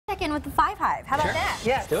check-in with the Five Hive. How about that?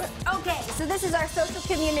 Yeah, let's do it. Okay, so this is our social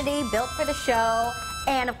community built for the show,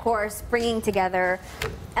 and of course, bringing together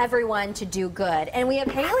everyone to do good. And we have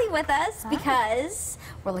Hailey with us because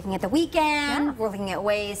we're looking at the weekend, we're looking at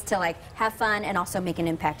ways to like have fun and also make an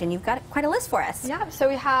impact, and you've got quite a list for us. Yeah, so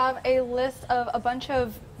we have a list of a bunch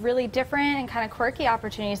of really different and kind of quirky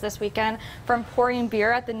opportunities this weekend, from pouring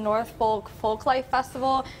beer at the North Folk Folklife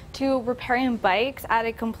Festival to repairing bikes at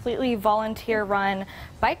a completely volunteer-run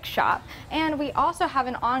bike shop. And we also have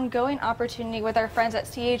an ongoing opportunity with our friends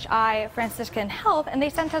at CHI Franciscan Health, and they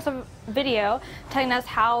sent us a video telling us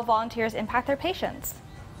how volunteers impact their patients.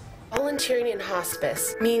 Volunteering in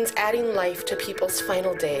hospice means adding life to people's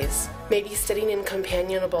final days. Maybe sitting in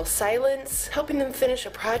companionable silence, helping them finish a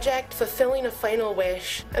project, fulfilling a final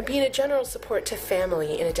wish, and being a general support to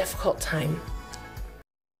family in a difficult time.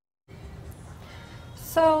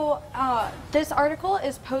 So this article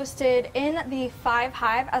is posted in the Five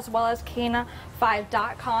Hive as well as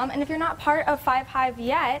Cana5.com. And if you're not part of Five Hive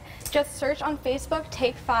yet, just search on Facebook,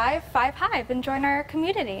 Take Five Hive, and join our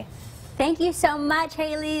community. Thank you so much,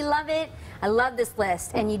 Hailey. Love it. I love this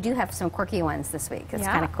list, and you do have some quirky ones this week. It's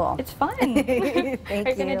kind of cool. It's fun. Thank Are you you.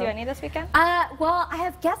 going to do any this weekend? Well, I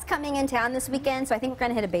have guests coming in town this weekend, so I think we're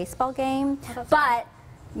going to hit a baseball game. Oh, but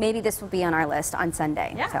maybe this will be on our list on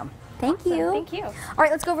Sunday. Yeah. So thank you. Thank you. All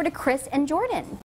right, let's go over to Chris and Jordan.